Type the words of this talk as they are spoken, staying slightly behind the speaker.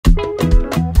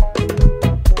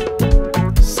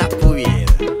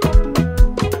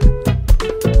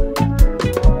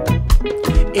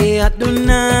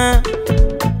aduna,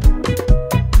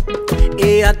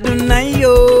 aduna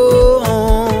yo.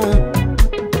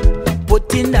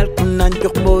 Potindal kunan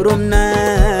jok borom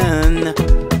nan,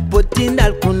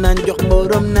 potindal kunan jok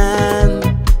borom nan.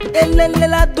 Elele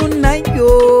aduna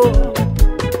yo,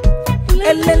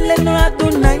 elele no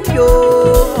aduna yo.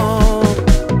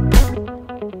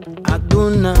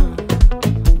 Aduna,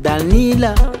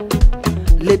 Danila.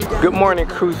 Good morning,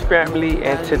 cruise family,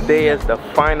 and today is the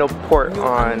final port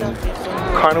on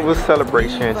Carnival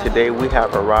Celebration. Today we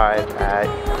have arrived at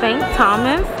St.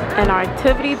 Thomas, and our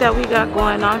activity that we got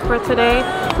going on for today,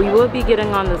 we will be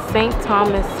getting on the St.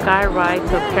 Thomas Sky Ride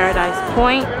to Paradise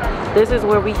Point. This is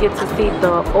where we get to see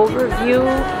the overview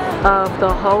of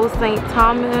the whole St.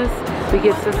 Thomas. We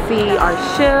get to see our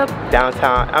ship.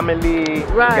 Downtown Amelie.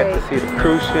 Right. We get to see the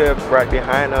cruise ship right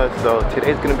behind us. So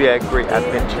today's going to be a great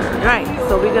adventure. Right.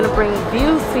 So we're going to bring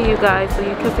views to you guys so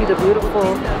you can see the beautiful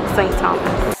St.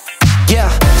 Thomas.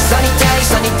 Yeah, sunny days,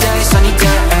 sunny days, sunny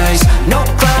days. No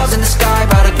clouds in the sky,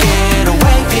 about to get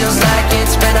away. Feels like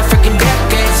it's been a freaking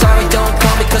decade. Sorry, don't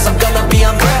call me cause I'm gonna be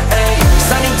on break.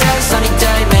 Sunny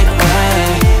day, make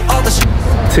way. All the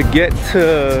To get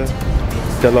to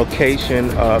the location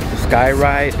of the Sky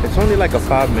Ride, it's only like a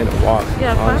 5-minute walk.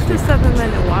 Yeah, honestly. 5 to 7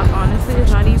 minute walk. Honestly,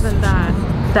 it's not even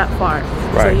that far.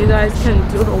 Right. So you guys can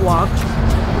do the walk.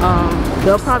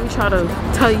 They'll probably try to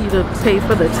tell you to pay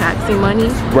for the taxi money.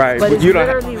 Right, but it's you don't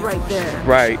literally right there.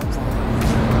 Right.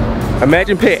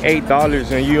 Imagine paying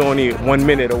 $8 and you're only 1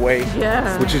 minute away.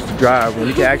 Yeah. Which is the drive. When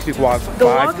you can actually walk The 5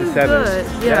 walk to is 7. good.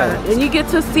 Yeah. And you get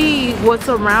to see what's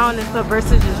around and stuff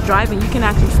versus just driving. You can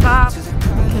actually stop.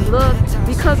 Can look,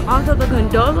 because also the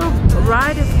gondola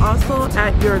ride is also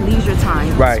at your leisure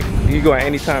time. Right, you go at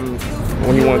any time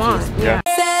when you want to. Yeah.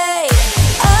 Say,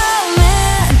 oh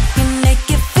man, you make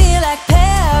it feel like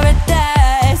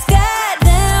paradise.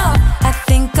 Goddamn, I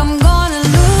think I'm gonna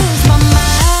lose my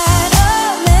mind.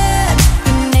 Oh man,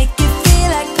 you make it feel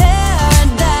like paradise.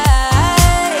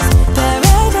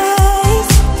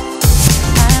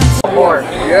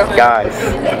 Guys,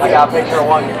 I got a picture of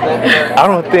one. I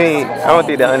don't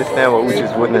think they understand what we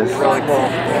just witnessed.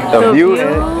 The view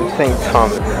in St.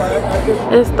 Thomas.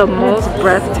 It's the most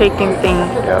breathtaking thing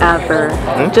ever.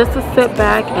 Just to sit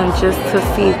back and just to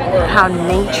see how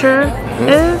nature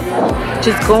is.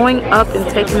 Just going up and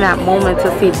taking that moment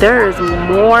to see there is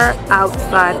more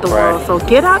outside the world. So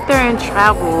get out there and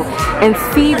travel and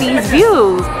see these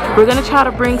views. We're gonna try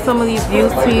to bring some of these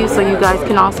views to you so you guys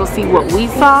can also see what we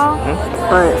saw.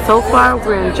 But so far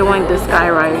we're enjoying this Sky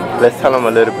Ride. Let's tell them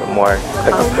a little bit more.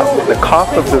 The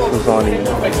cost of this was only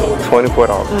 $24.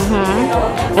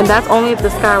 And that's only the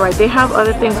Sky Ride. They have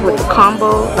other things with the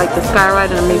combo, like the Sky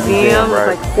Ride in the museum, it's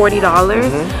like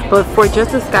 $40. But for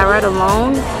just the Sky Ride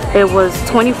alone, it was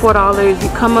 $24. You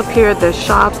come up here, there's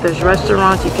shops, there's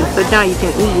restaurants, you can sit down, you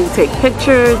can eat, you take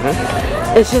pictures.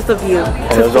 It's just a view.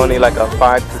 And it was only like a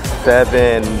 5 to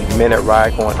 7 minute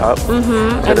ride going up to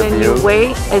and the then view. you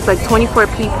wait. It's like 24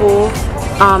 people.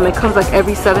 It comes like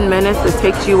every 7 minutes. It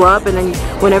takes you up, and then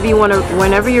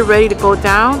whenever you're ready to go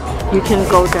down, you can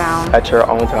go down at your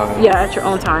own time. Yeah, at your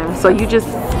own time. So you just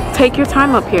take your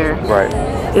time up here. Right.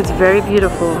 It's very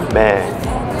beautiful. Man,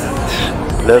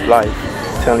 live life.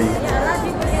 I'm telling you,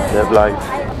 live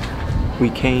life. We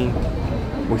came,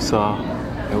 we saw,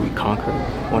 and we conquered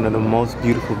one of the most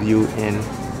beautiful views in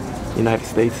the United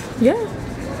States. Yeah,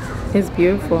 it's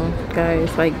beautiful,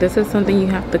 guys. Like, this is something you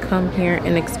have to come here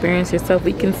and experience yourself.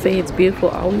 We can say it's beautiful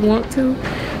all we want to,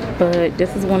 but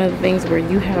this is one of the things where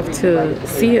you have to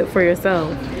see it for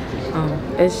yourself.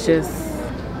 It's just,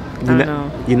 I don't know.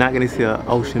 You're not gonna see an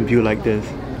ocean view like this,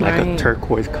 like a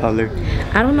turquoise color.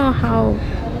 I don't know how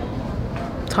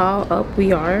tall up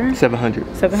we are.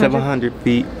 700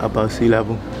 feet above sea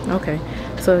level. Okay,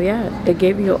 so yeah, it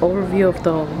gave you an overview of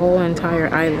the whole entire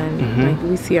island. Like,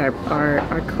 we see our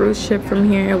cruise ship from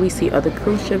here, we see other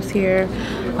cruise ships here.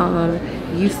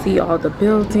 You see all the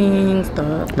buildings,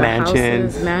 the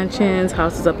mansions,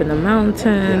 houses up in the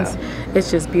mountains. It's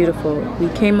just beautiful. We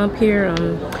came up here,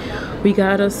 we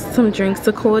got us some drinks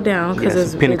to cool down because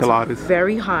it's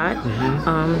very hot.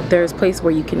 There's a place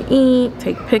where you can eat,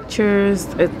 take pictures.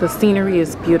 The scenery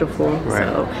is beautiful. Right.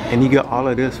 So, and you get all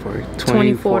of this for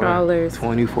 $24.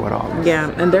 $24. Yeah,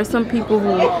 and there's some people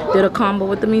who did a combo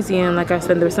with the museum. Like I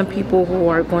said, there's some people who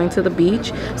are going to the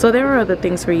beach. So there are other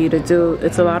things for you to do.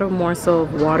 It's a lot of more so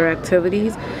water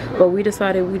activities. But we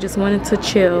decided we just wanted to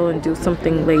chill and do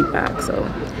something laid back. So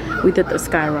we did the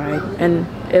Sky Ride, and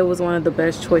it was one of the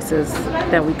best choices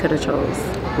that we could have chose.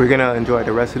 We're gonna enjoy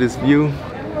the rest of this view.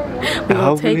 We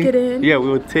will take it in. Yeah, we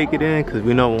will take it in because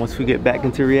we know once we get back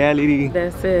into reality,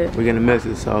 that's it. We're gonna miss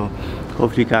it. So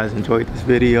Hopefully you guys enjoyed this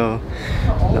video.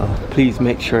 Please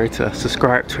make sure to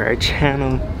subscribe to our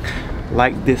channel,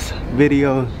 like this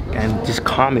video, and just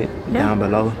comment down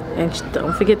below. And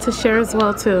don't forget to share as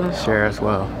well too. Share as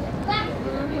well.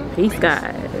 Peace,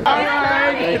 guys.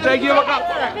 Alright, thank you.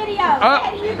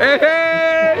 Hey,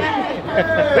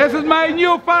 hey! This is my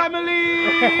new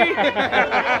family!